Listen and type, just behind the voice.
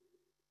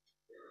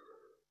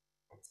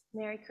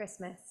Merry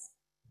Christmas.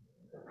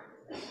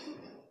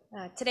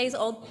 Today's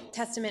Old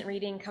Testament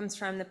reading comes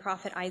from the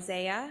prophet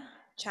Isaiah,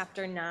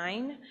 chapter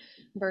 9,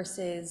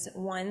 verses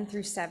 1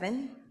 through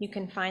 7. You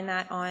can find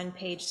that on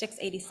page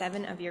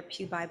 687 of your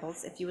Pew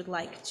Bibles if you would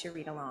like to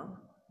read along.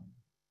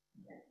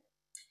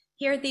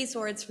 Hear these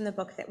words from the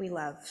book that we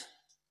love.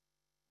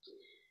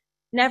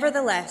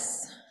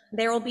 Nevertheless,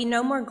 there will be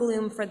no more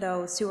gloom for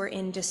those who are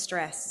in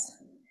distress.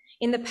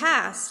 In the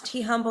past,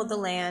 he humbled the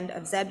land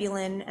of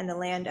Zebulun and the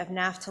land of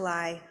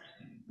Naphtali,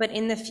 but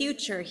in the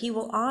future he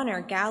will honor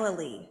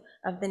Galilee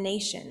of the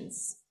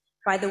nations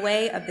by the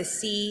way of the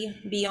sea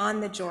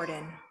beyond the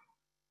Jordan.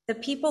 The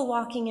people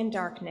walking in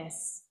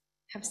darkness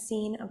have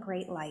seen a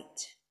great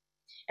light,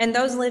 and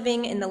those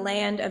living in the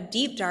land of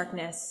deep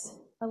darkness,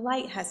 a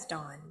light has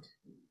dawned.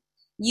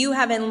 You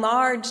have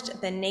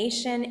enlarged the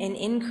nation and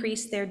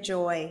increased their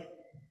joy.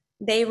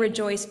 They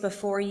rejoice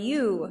before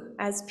you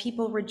as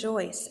people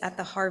rejoice at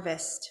the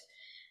harvest,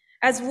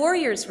 as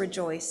warriors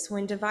rejoice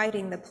when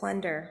dividing the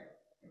plunder.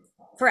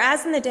 For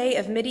as in the day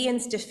of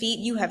Midian's defeat,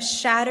 you have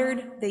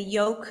shattered the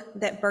yoke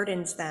that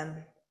burdens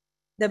them,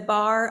 the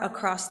bar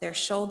across their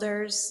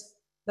shoulders,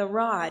 the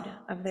rod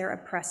of their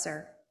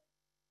oppressor.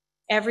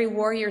 Every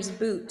warrior's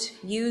boot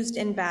used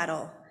in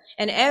battle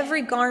and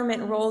every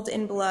garment rolled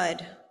in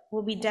blood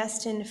will be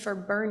destined for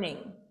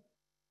burning,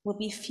 will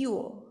be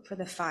fuel for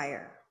the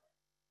fire.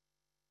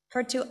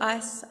 For to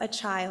us a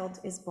child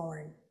is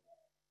born,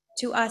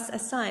 to us a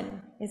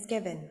son is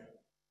given,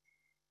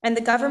 and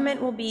the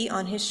government will be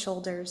on his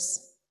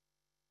shoulders,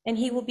 and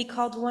he will be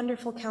called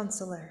Wonderful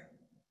Counselor,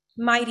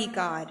 Mighty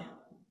God,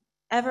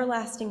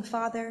 Everlasting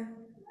Father,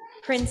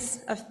 Prince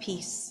of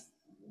Peace.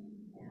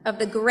 Of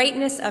the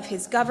greatness of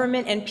his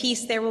government and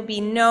peace there will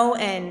be no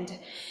end.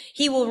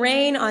 He will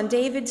reign on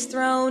David's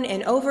throne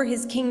and over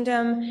his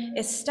kingdom,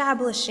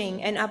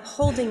 establishing and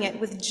upholding it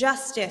with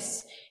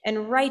justice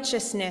and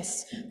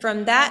righteousness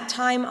from that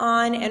time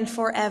on and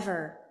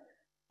forever.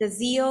 The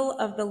zeal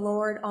of the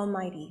Lord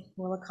Almighty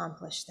will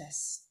accomplish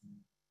this.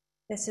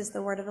 This is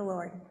the word of the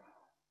Lord.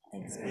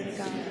 Thanks be to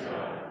God.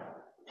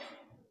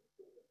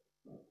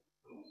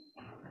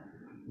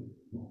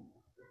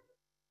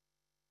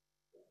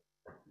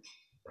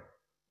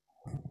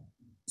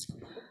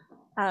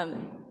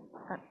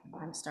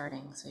 I'm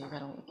starting, so you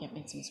gotta give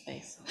me some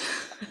space.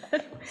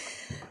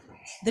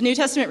 The New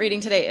Testament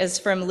reading today is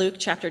from Luke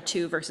chapter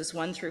 2, verses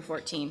 1 through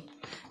 14,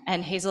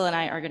 and Hazel and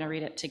I are gonna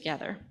read it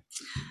together.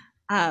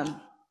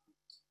 I'll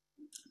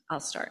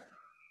start.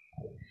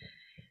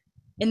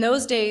 In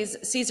those days,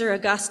 Caesar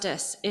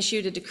Augustus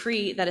issued a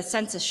decree that a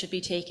census should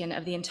be taken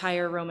of the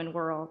entire Roman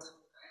world.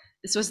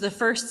 This was the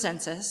first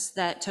census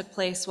that took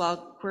place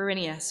while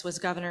Quirinius was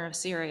governor of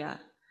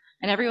Syria,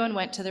 and everyone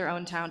went to their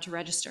own town to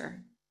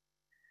register.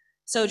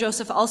 So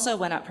Joseph also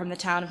went up from the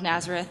town of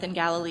Nazareth in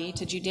Galilee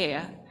to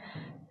Judea,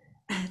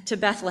 to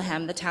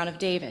Bethlehem, the town of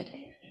David,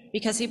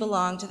 because he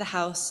belonged to the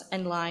house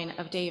and line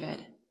of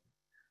David.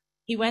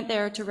 He went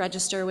there to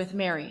register with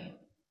Mary,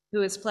 who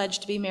was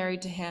pledged to be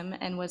married to him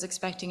and was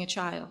expecting a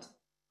child.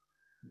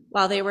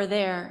 While they were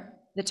there,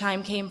 the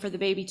time came for the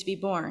baby to be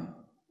born,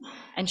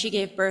 and she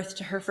gave birth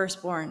to her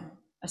firstborn,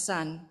 a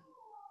son.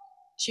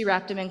 She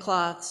wrapped him in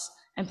cloths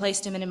and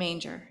placed him in a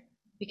manger,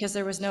 because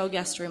there was no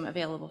guest room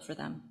available for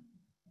them.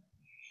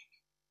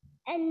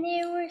 And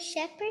there were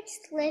shepherds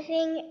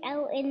living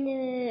out in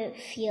the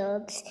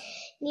fields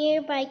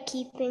nearby,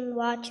 keeping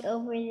watch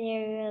over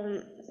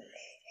their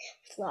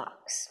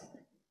flocks.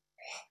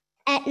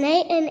 At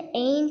night, an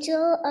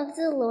angel of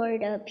the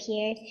Lord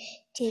appeared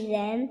to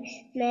them,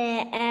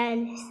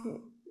 and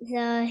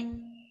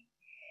the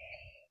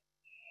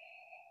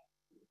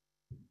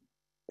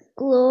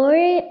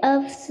glory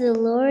of the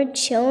Lord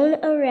shone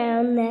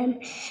around them,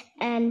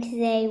 and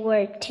they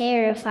were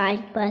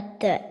terrified.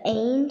 But the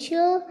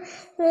angel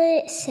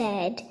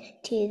said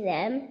to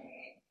them,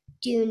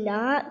 "Do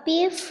not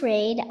be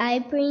afraid. I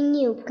bring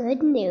you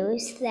good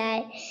news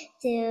that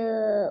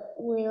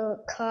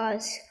will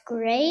cause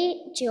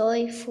great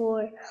joy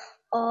for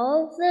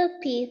all the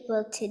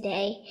people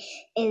today.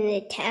 In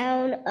the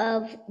town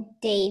of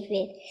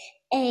David,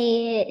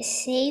 a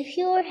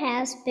Savior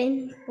has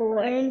been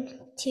born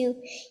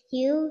to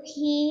you.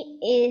 He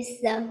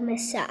is the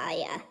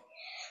Messiah,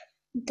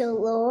 the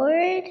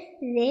Lord.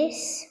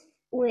 This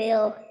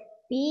will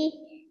be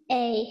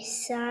a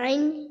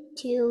sign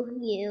to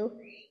you.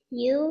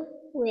 You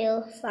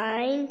will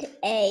find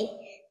a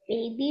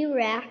baby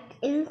wrapped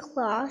in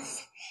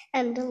cloth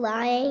and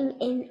lying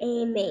in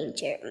a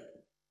manger."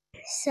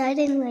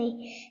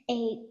 Suddenly,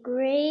 a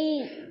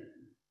great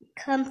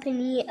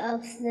company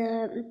of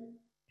the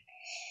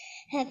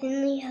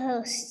heavenly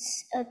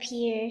hosts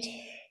appeared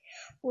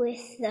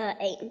with the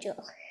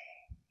angel,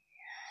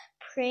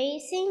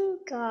 praising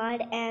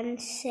God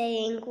and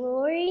saying,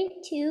 "Glory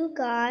to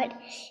God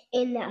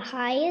in the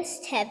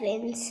highest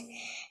heavens,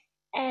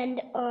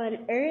 and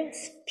on earth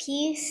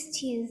peace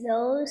to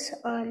those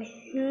on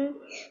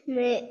whom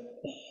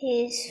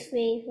his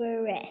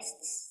favor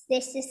rests."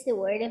 This is the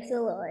word of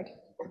the Lord.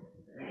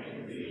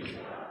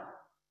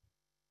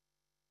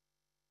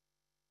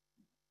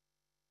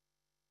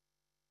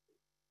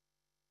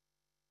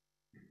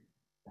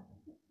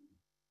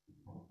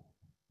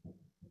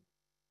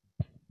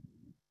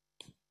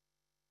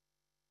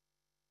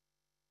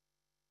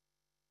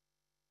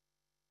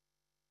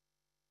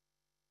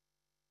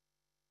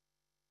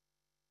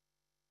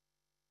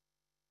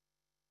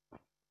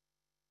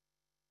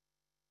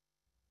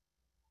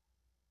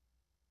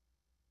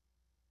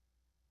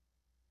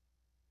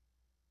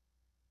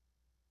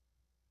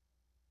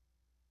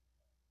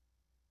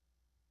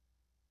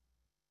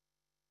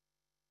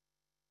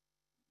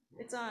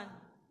 It's on.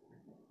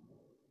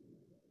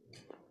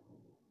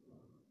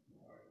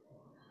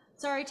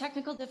 Sorry,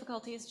 technical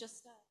difficulties,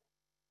 just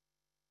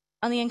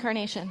on the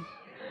incarnation.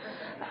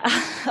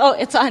 Oh,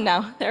 it's on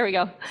now. There we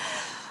go.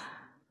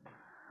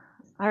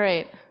 All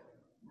right.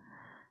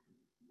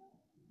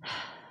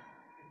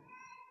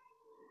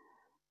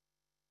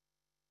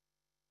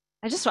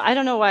 I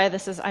don't know why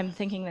I'm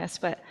thinking this,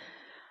 but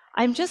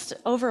I'm just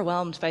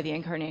overwhelmed by the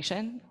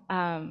incarnation.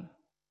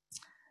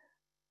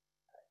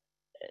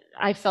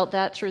 I felt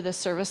that through this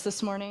service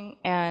this morning,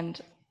 and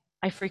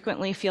I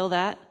frequently feel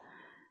that.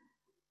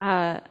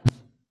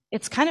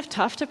 It's kind of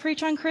tough to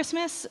preach on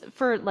Christmas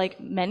for like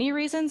many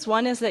reasons.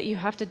 One is that you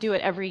have to do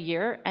it every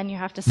year, and you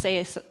have to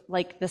say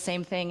like the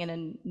same thing in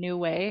a new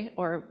way,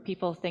 or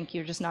people think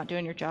you're just not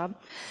doing your job.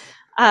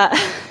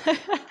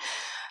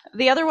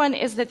 The other one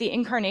is that the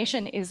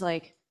incarnation is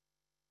like,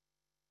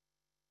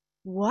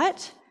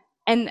 what?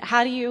 And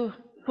how do you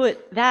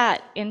put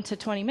that into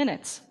 20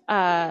 minutes?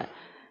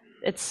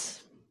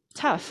 It's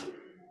tough.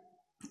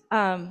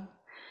 And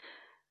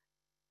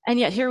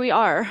yet here we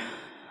are.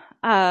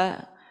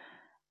 And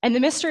the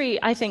mystery,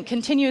 I think,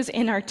 continues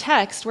in our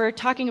text. We're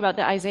talking about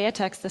the Isaiah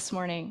text this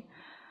morning.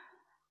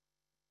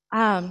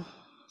 For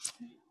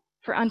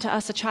unto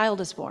us a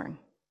child is born,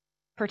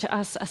 for to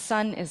us a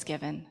son is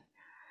given.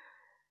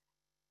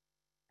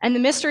 And the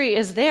mystery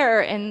is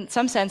there in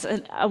some sense,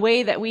 a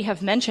way that we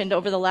have mentioned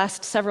over the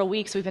last several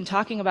weeks. We've been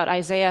talking about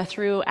Isaiah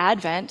through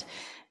Advent,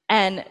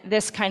 and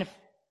this kind of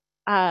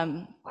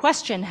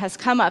question has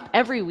come up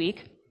every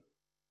week,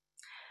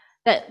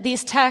 that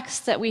these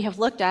texts that we have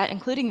looked at,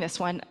 including this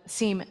one,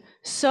 seem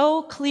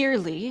so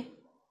clearly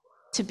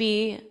to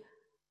be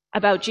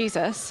about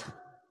Jesus.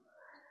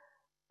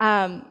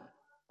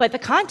 But the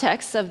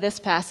context of this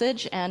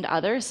passage and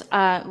others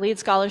lead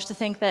scholars to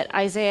think that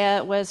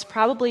Isaiah was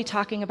probably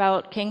talking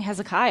about King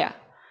Hezekiah,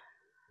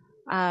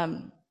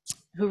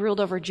 who ruled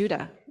over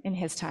Judah in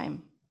his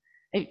time.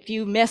 If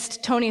you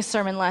missed Tony's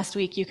sermon last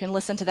week, you can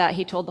listen to that.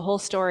 He told the whole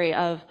story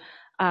of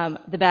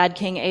the bad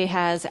king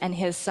Ahaz and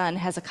his son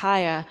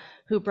Hezekiah,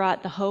 who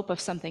brought the hope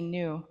of something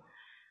new.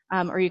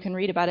 Or you can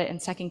read about it in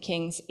 2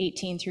 Kings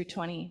 18 through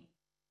 20.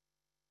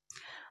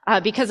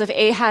 Because of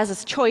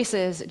Ahaz's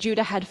choices,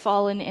 Judah had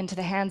fallen into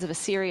the hands of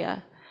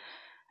Assyria,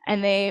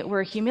 and they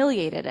were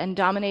humiliated and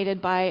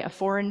dominated by a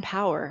foreign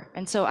power.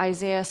 And so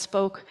Isaiah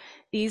spoke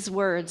these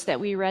words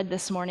that we read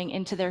this morning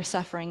into their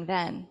suffering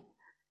then.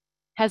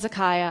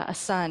 Hezekiah, a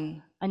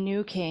son, a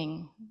new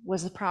king,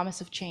 was the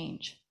promise of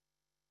change.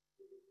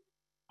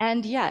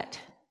 And yet,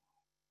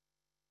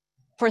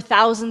 for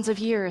thousands of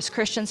years,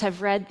 Christians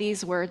have read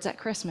these words at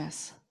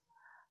Christmas.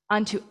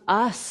 Unto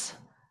us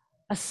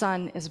a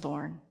son is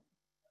born.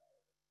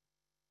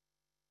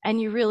 And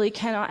you really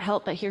cannot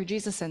help but hear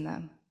Jesus in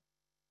them.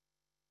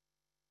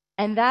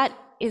 And that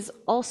is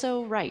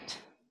also right.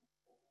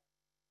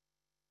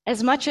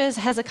 As much as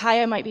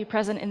Hezekiah might be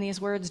present in these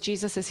words,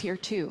 Jesus is here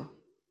too.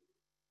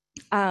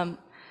 One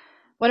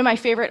of my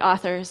favorite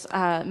authors,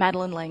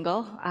 Madeleine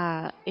L'Engle,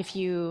 if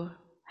you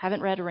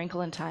haven't read A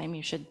Wrinkle in Time,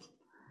 you should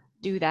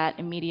do that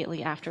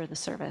immediately after the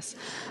service.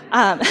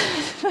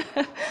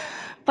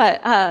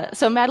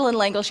 So Madeleine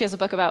L'Engle, she has a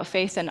book about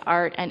faith and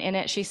art, and in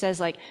it she says,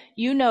 like,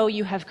 you know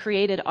you have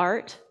created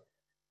art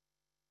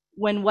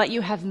when what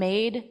you have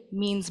made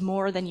means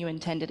more than you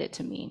intended it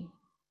to mean.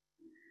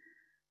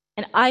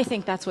 And I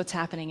think that's what's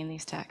happening in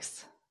these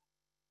texts.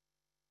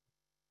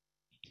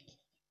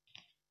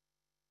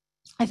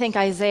 I think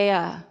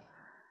Isaiah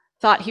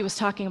thought he was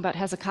talking about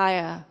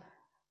Hezekiah,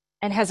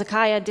 and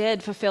Hezekiah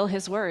did fulfill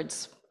his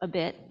words a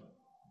bit.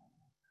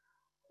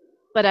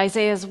 But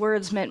Isaiah's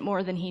words meant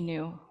more than he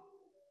knew.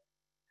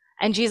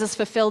 And Jesus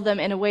fulfilled them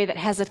in a way that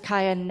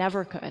Hezekiah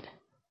never could.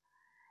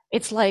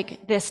 It's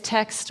like this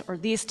text, or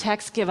these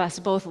texts, give us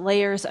both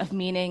layers of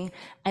meaning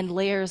and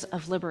layers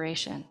of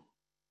liberation.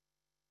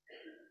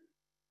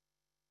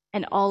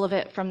 And all of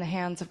it from the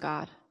hands of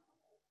God.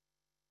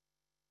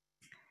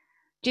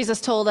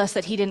 Jesus told us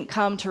that he didn't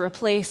come to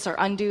replace or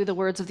undo the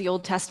words of the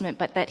Old Testament,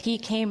 but that he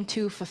came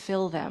to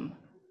fulfill them.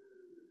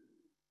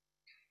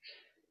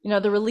 You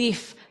know, the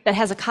relief that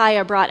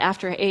Hezekiah brought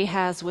after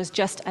Ahaz was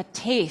just a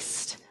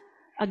taste,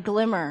 a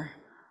glimmer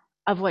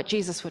of what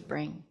Jesus would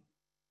bring.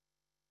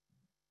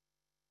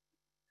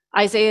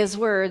 Isaiah's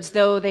words,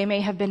 though they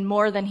may have been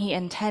more than he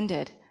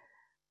intended,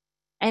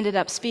 ended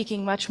up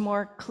speaking much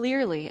more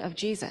clearly of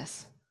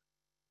Jesus.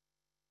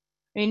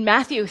 I mean,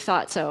 Matthew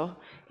thought so.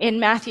 In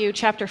Matthew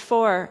chapter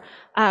 4,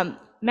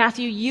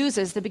 Matthew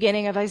uses the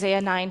beginning of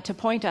Isaiah 9 to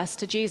point us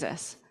to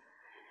Jesus.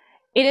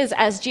 It is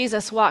as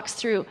Jesus walks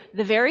through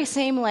the very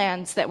same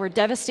lands that were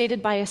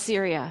devastated by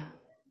Assyria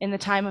in the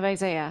time of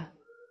Isaiah,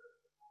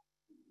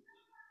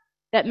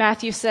 that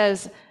Matthew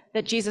says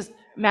that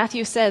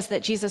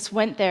Jesus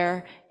went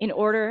there in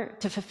order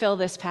to fulfill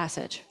this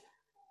passage.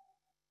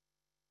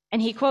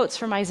 And he quotes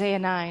from Isaiah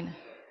 9,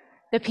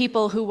 "The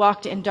people who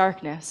walked in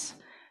darkness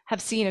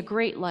have seen a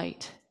great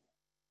light."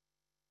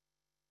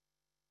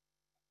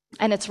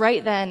 And it's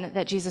right then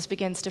that Jesus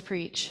begins to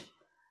preach,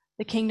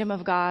 "The kingdom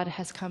of God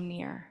has come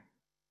near."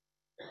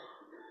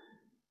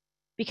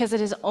 because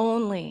it is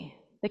only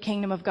the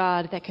kingdom of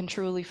God that can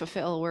truly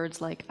fulfill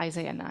words like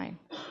Isaiah 9.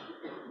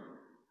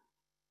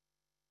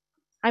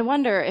 I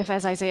wonder if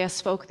as Isaiah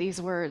spoke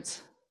these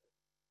words,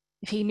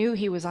 if he knew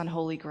he was on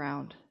holy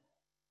ground.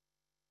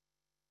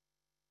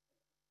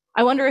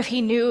 I wonder if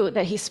he knew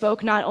that he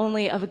spoke not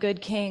only of a good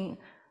king,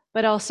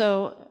 but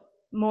also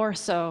more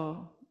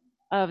so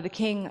of the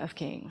King of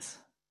Kings.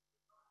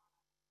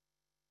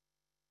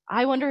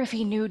 I wonder if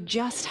he knew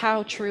just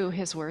how true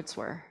his words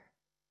were.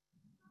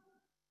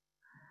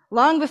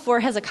 Long before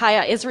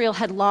Hezekiah, Israel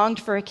had longed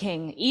for a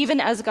king,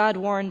 even as God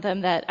warned them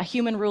that a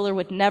human ruler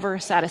would never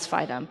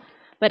satisfy them,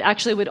 but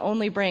actually would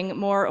only bring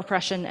more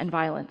oppression and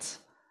violence.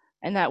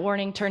 And that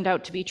warning turned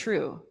out to be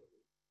true.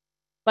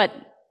 But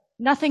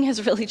nothing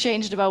has really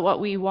changed about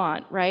what we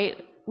want, right?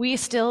 We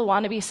still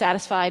want to be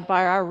satisfied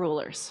by our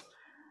rulers,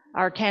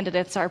 our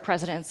candidates, our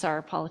presidents,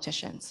 our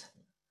politicians.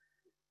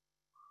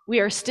 We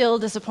are still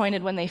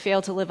disappointed when they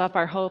fail to live up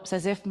our hopes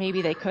as if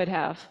maybe they could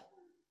have.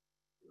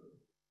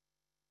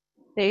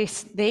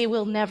 They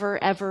will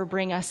never, ever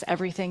bring us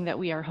everything that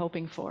we are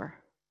hoping for.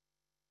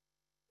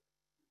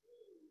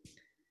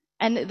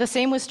 And the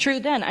same was true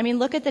then. I mean,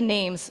 look at the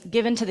names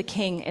given to the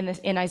king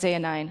in Isaiah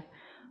 9.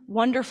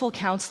 Wonderful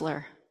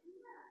Counselor,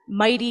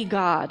 Mighty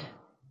God,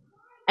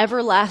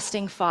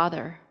 Everlasting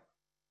Father,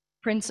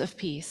 Prince of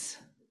Peace.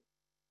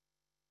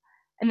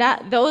 And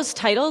those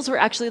titles were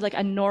actually like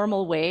a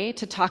normal way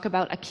to talk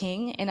about a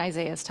king in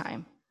Isaiah's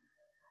time.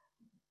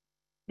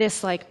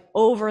 This like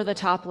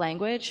over-the-top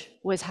language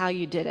was how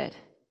you did it.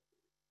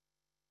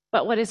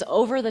 But what is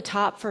over the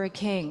top for a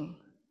king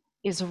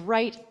is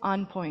right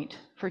on point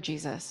for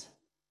Jesus.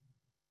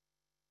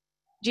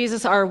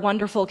 Jesus, our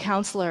wonderful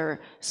counselor,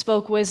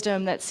 spoke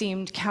wisdom that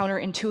seemed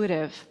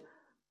counterintuitive,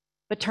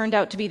 but turned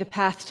out to be the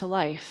path to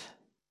life.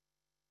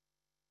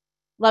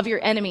 Love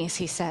your enemies,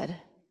 he said.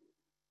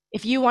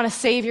 If you want to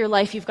save your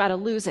life, you've got to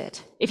lose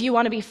it. If you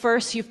want to be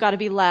first, you've got to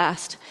be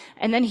last.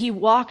 And then he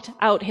walked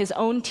out his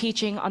own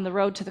teaching on the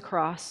road to the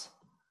cross,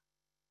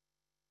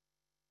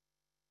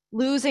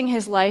 losing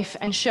his life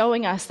and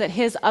showing us that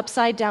his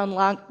upside-down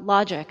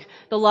logic,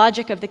 the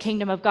logic of the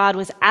kingdom of God,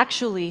 was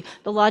actually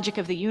the logic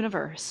of the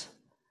universe,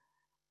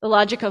 the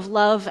logic of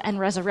love and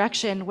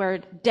resurrection, where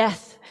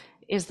death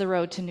is the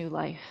road to new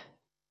life.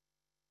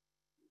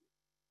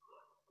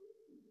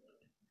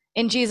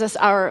 In Jesus,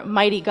 our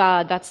mighty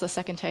God, that's the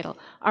second title,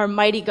 our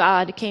mighty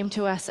God came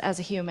to us as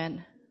a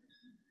human,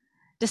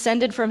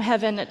 descended from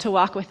heaven to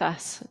walk with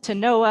us,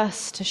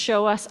 to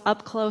show us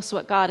up close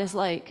what God is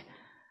like,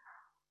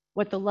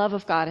 what the love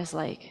of God is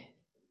like.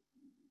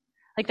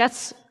 Like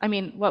that's,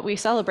 what we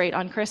celebrate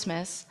on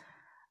Christmas.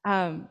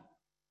 It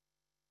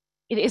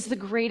is the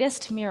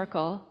greatest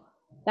miracle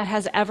that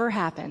has ever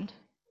happened.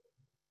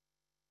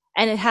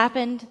 And it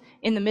happened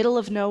in the middle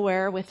of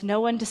nowhere with no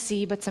one to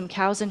see but some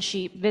cows and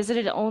sheep,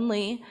 visited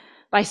only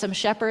by some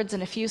shepherds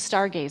and a few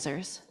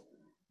stargazers.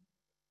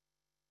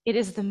 It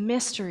is the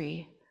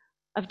mystery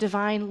of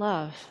divine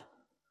love.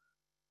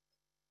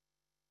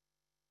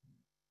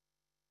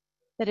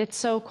 That it's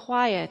so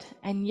quiet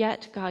and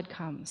yet God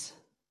comes.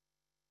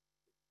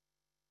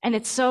 And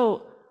it's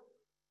so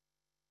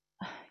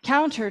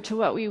counter to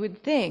what we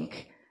would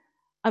think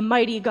a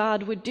mighty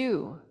God would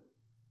do.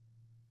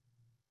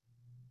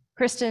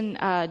 Kristen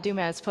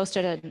Dumas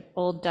posted an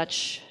old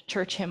Dutch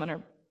church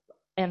hymn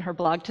in her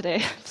blog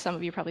today. Some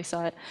of you probably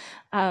saw it.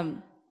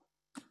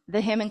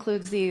 The hymn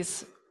includes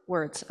these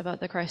words about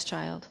the Christ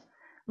child.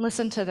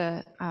 Listen to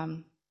the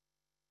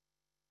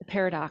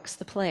paradox,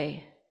 the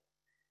play.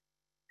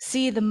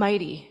 See the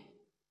mighty,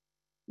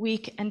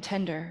 weak and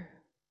tender.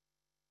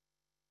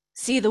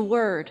 See the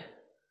Word,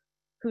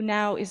 who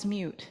now is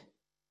mute.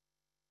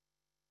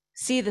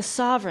 See the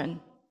sovereign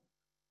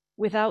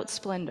without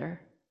splendor.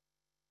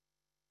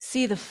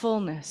 See the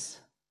fullness,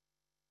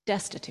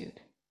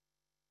 destitute.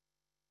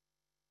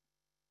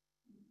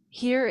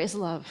 Here is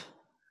love.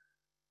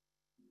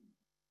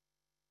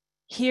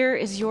 Here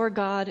is your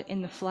God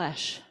in the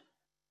flesh.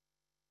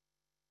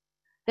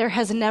 There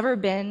has never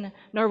been,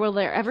 nor will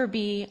there ever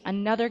be,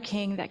 another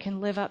king that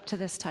can live up to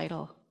this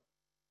title,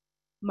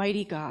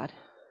 Mighty God.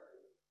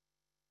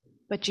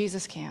 But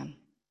Jesus can.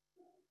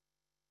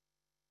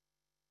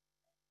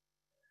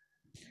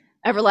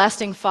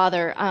 Everlasting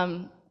Father.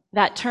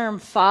 That term,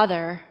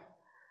 father,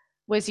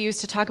 was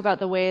used to talk about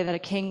the way that a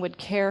king would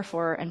care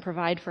for and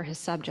provide for his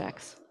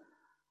subjects.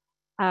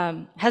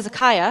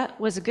 Hezekiah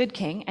was a good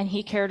king, and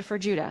he cared for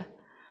Judah.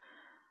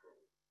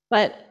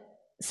 But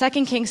 2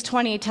 Kings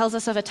 20 tells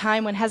us of a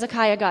time when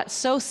Hezekiah got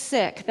so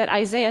sick that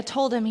Isaiah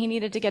told him he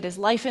needed to get his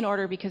life in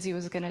order because he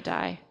was going to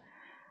die.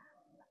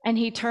 And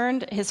he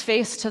turned his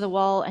face to the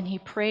wall and he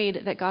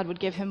prayed that God would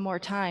give him more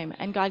time,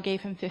 and God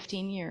gave him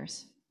 15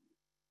 years.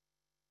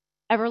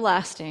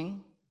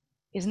 Everlasting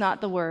is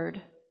not the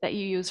word that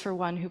you use for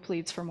one who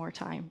pleads for more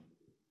time.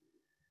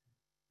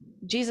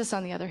 Jesus,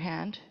 on the other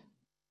hand,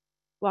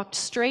 walked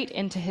straight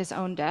into his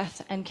own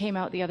death and came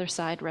out the other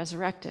side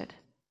resurrected.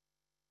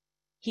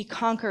 He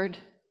conquered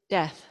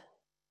death.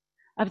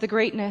 Of the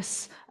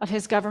greatness of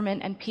his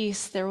government and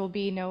peace, there will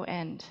be no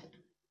end.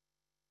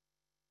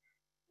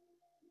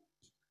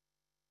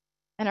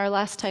 And our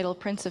last title,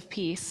 Prince of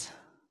Peace,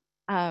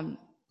 that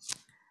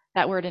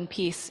word in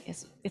peace,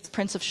 it's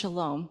Prince of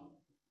Shalom,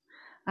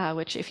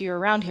 which if you're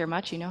around here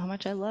much, you know how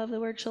much I love the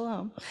word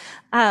shalom.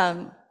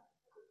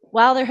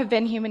 While there have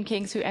been human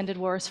kings who ended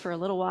wars for a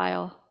little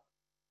while,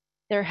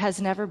 there has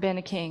never been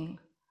a king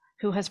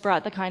who has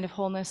brought the kind of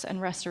wholeness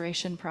and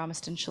restoration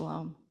promised in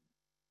shalom.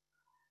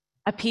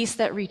 A peace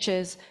that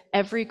reaches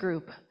every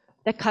group,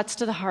 that cuts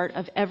to the heart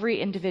of every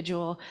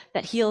individual,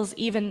 that heals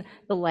even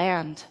the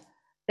land,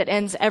 that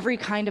ends every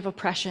kind of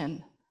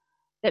oppression,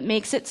 that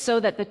makes it so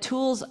that the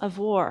tools of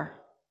war,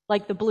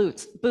 like the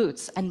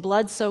boots and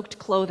blood-soaked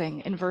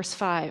clothing in verse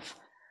 5,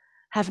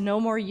 have no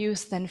more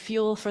use than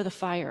fuel for the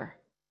fire,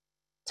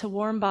 to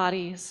warm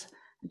bodies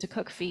and to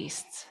cook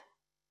feasts.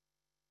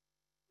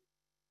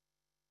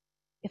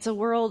 It's a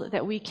world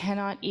that we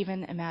cannot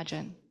even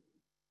imagine.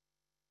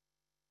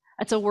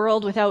 It's a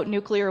world without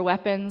nuclear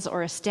weapons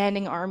or a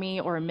standing army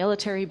or a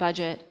military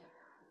budget,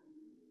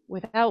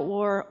 without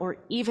war or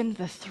even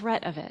the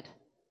threat of it.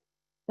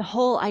 The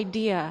whole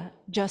idea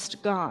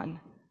just gone.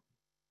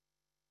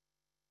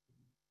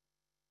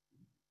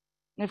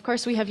 And of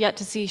course, we have yet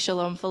to see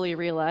shalom fully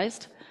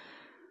realized.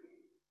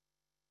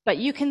 But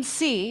you can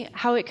see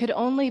how it could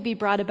only be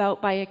brought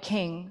about by a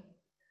king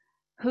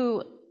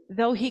who,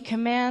 though he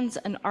commands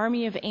an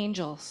army of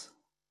angels,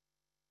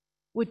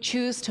 would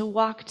choose to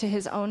walk to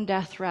his own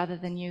death rather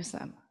than use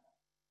them.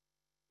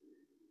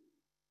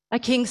 A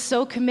king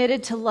so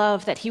committed to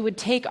love that he would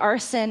take our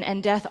sin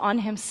and death on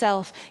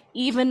himself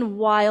even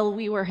while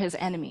we were his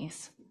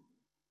enemies.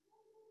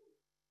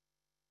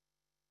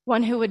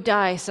 One who would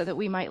die so that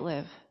we might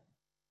live.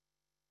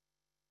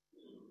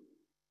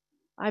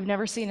 I've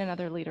never seen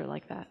another leader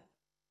like that.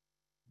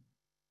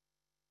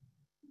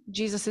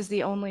 Jesus is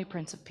the only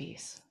Prince of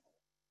Peace.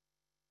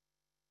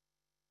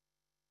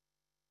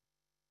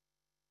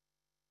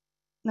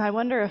 Now, I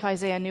wonder if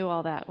Isaiah knew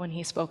all that when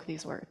he spoke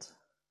these words.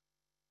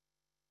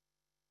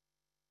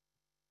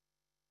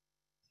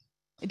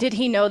 Did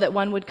he know that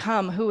one would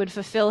come who would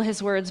fulfill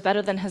his words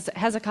better than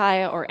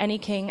Hezekiah or any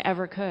king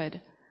ever could?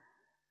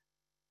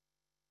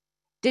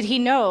 Did he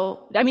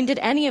know? Did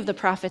any of the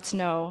prophets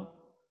know?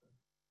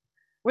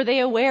 Were they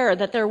aware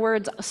that their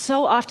words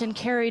so often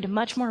carried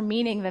much more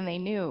meaning than they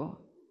knew?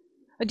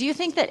 Do you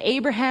think that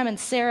Abraham and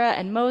Sarah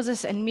and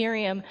Moses and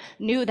Miriam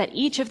knew that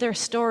each of their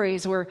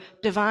stories were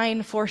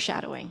divine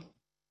foreshadowing?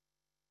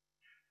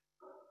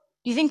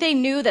 Do you think they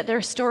knew that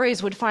their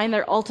stories would find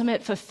their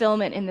ultimate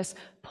fulfillment in this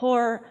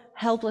poor,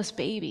 helpless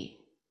baby,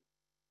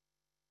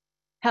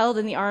 held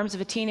in the arms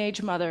of a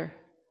teenage mother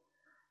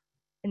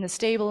in the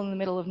stable in the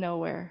middle of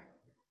nowhere?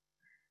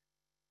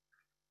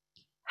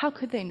 How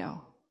could they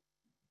know?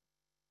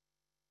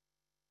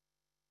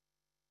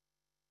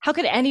 How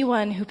could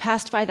anyone who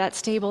passed by that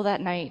stable that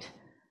night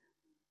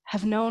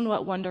have known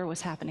what wonder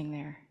was happening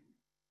there?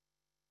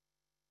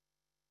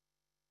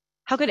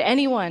 How could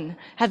anyone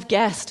have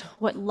guessed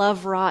what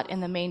love wrought in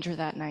the manger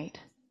that night?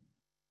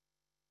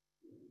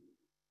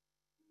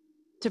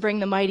 To bring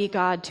the mighty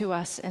God to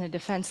us in a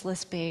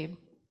defenseless babe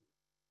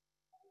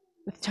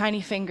with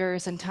tiny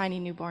fingers and tiny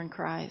newborn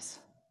cries.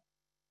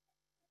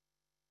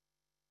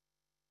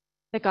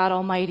 That God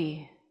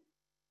Almighty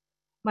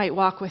might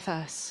walk with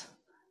us,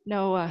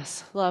 know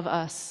us, love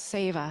us,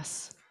 save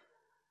us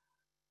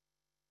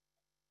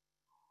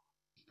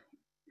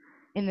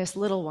in this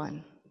little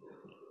one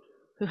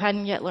who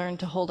hadn't yet learned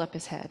to hold up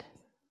his head.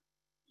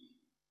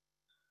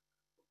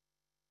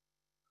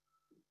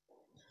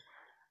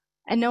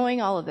 And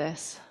knowing all of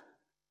this,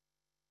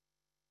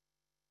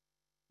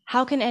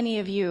 how can any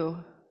of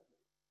you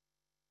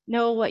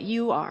know what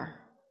you are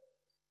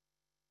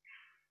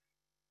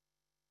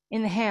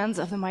in the hands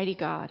of the mighty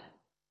God?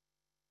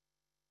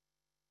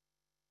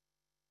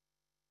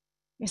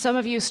 Some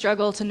of you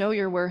struggle to know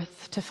your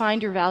worth, to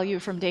find your value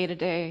from day to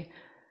day,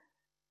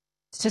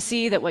 to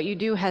see that what you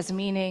do has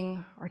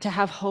meaning, or to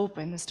have hope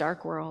in this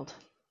dark world.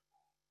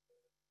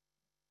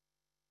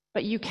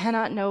 But you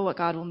cannot know what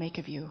God will make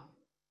of you,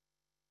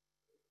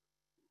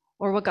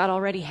 or what God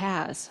already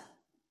has.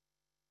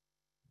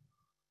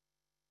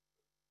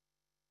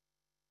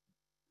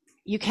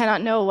 You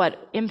cannot know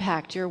what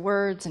impact your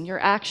words and your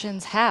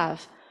actions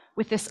have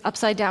with this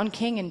upside-down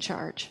king in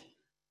charge,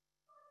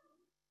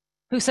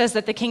 who says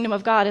that the kingdom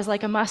of God is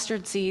like a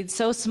mustard seed,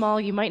 so small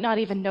you might not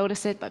even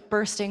notice it, but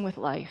bursting with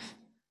life.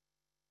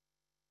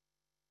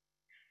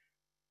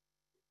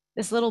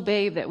 This little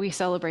babe that we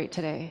celebrate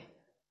today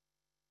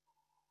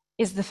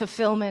is the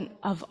fulfillment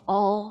of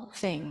all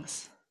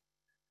things.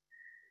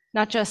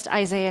 Not just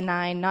Isaiah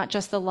 9, not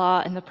just the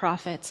law and the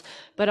prophets,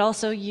 but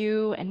also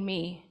you and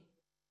me.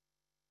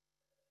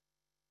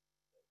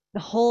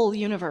 The whole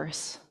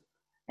universe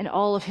and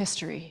all of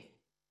history.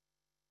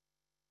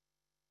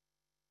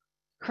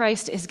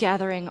 Christ is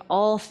gathering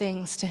all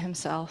things to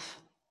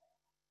himself,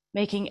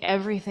 making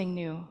everything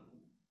new.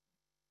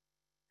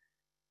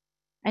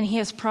 And he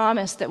has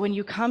promised that when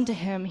you come to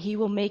him, he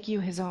will make you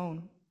his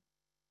own.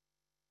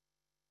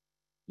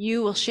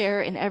 You will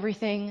share in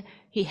everything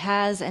he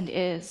has and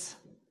is,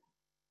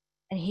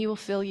 and he will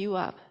fill you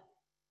up.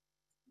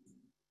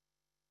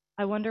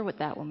 I wonder what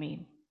that will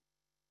mean.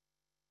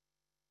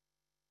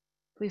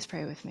 Please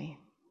pray with me.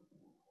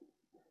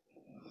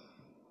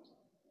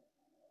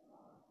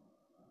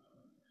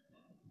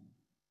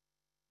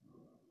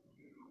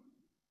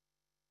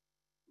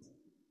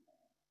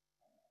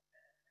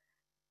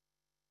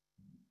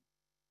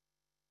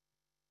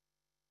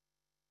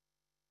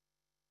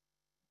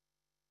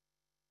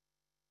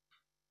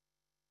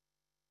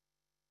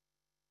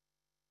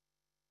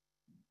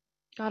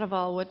 God of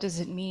all, what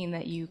does it mean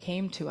that you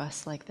came to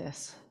us like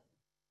this?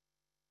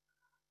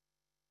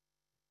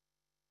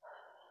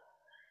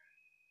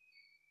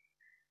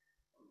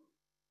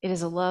 It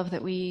is a love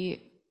that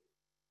we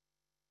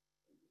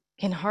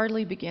can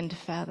hardly begin to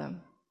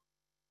fathom.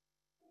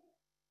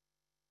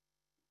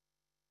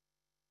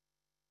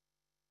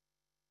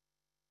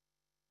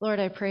 Lord,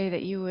 I pray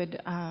that you would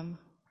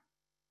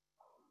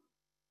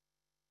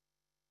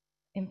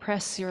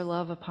impress your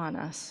love upon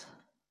us.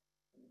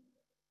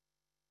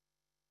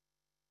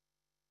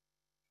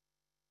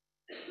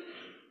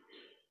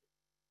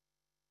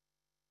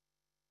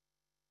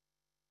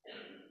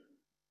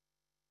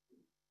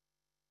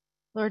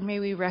 Lord, may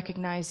we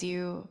recognize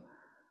you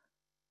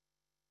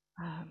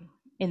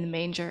in the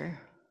manger.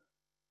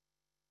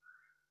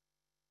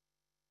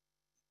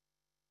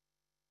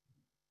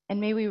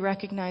 And may we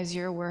recognize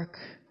your work,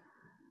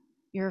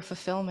 your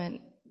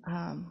fulfillment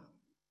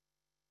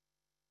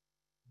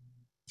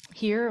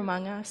here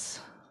among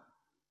us,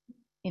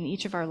 in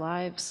each of our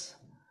lives.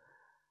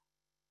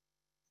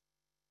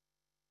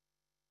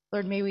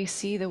 Lord, may we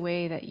see the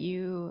way that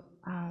you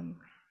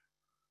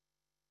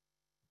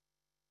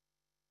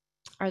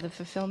are the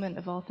fulfillment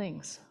of all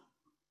things.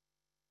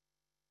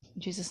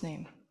 In Jesus'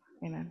 name,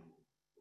 amen.